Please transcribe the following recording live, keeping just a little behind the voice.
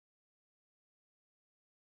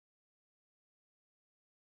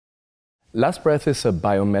Last Breath is a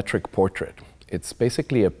biometric portrait. It's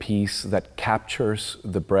basically a piece that captures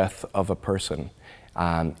the breath of a person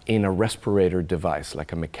in a respirator device,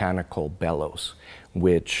 like a mechanical bellows,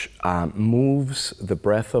 which moves the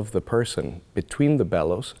breath of the person between the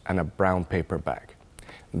bellows and a brown paper bag.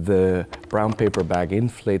 The brown paper bag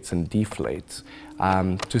inflates and deflates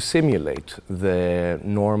to simulate the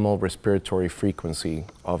normal respiratory frequency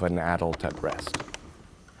of an adult at rest.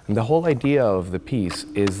 And the whole idea of the piece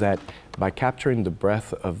is that by capturing the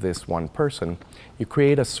breath of this one person, you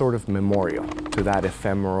create a sort of memorial to that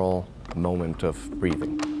ephemeral moment of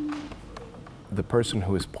breathing. The person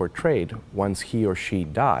who is portrayed, once he or she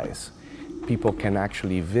dies, people can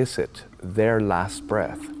actually visit their last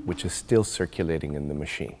breath, which is still circulating in the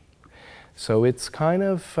machine. So it's kind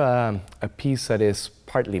of a piece that is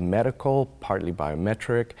partly medical, partly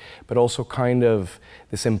biometric, but also kind of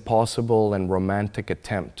this impossible and romantic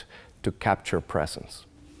attempt to capture presence.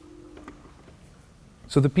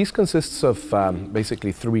 So the piece consists of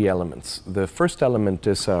basically three elements. The first element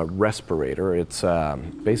is a respirator. It's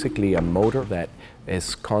basically a motor that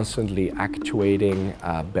is constantly actuating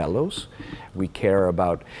bellows. We care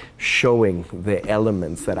about showing the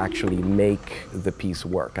elements that actually make the piece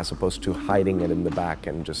work, as opposed to hiding it in the back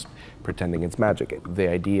and just pretending it's magic. The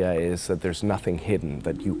idea is that there's nothing hidden,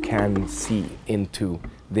 that you can see into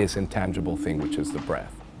this intangible thing, which is the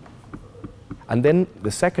breath. And then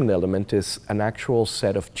the second element is an actual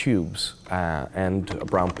set of tubes and a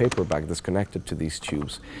brown paper bag that's connected to these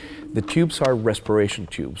tubes. The tubes are respiration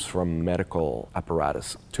tubes from medical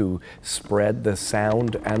apparatus to spread the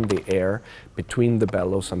sound and the air between the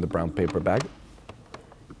bellows and the brown paper bag.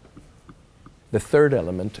 The third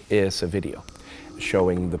element is a video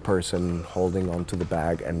showing the person holding onto the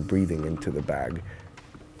bag and breathing into the bag.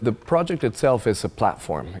 The project itself is a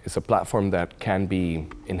platform. It's a platform that can be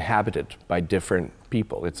inhabited by different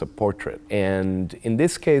people. It's a portrait. And in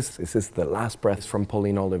this case, this is The Last Breath from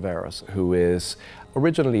Pauline Oliveros, who is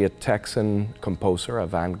originally a Texan composer, a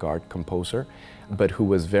avant-garde composer, but who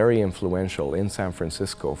was very influential in San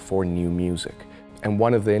Francisco for new music. And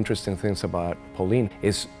one of the interesting things about Pauline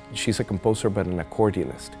is she's a composer but an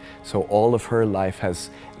accordionist. So all of her life has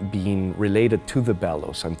been related to the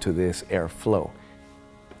bellows and to this airflow.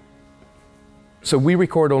 So we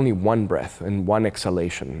record only one breath and one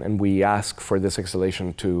exhalation, and we ask for this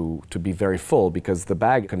exhalation to be very full because the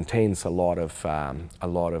bag contains a lot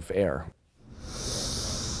of air.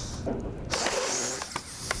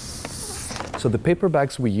 So the paper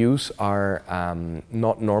bags we use are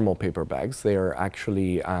not normal paper bags. They are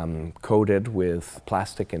actually coated with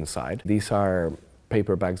plastic inside. These are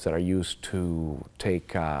paper bags that are used to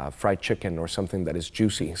take fried chicken or something that is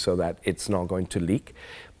juicy so that it's not going to leak.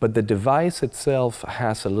 But the device itself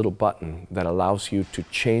has a little button that allows you to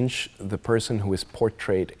change the person who is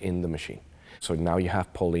portrayed in the machine. So now you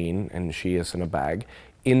have Pauline and she is in a bag.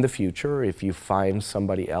 In the future, if you find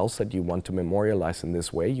somebody else that you want to memorialize in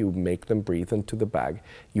this way, you make them breathe into the bag.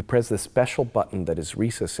 You press the special button that is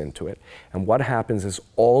recessed into it. And what happens is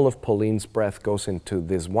all of Pauline's breath goes into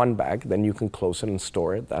this one bag. Then you can close it and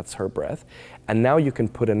store it. That's her breath. And now you can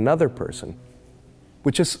put another person,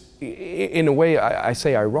 which is, in a way, I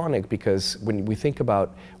say ironic, because when we think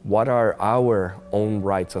about what are our own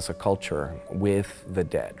rights as a culture with the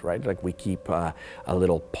dead, right? Like we keep a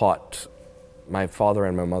little pot. My father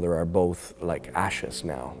and my mother are both like ashes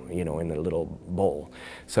now, you know, in a little bowl.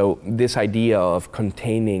 So this idea of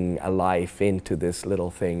containing a life into this little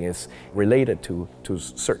thing is related to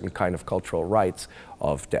certain kind of cultural rights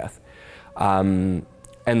of death. And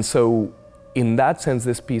so in that sense,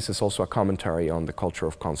 this piece is also a commentary on the culture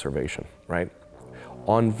of conservation, right?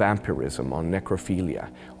 On vampirism, on necrophilia,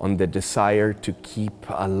 on the desire to keep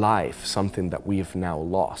alive something that we have now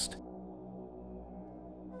lost.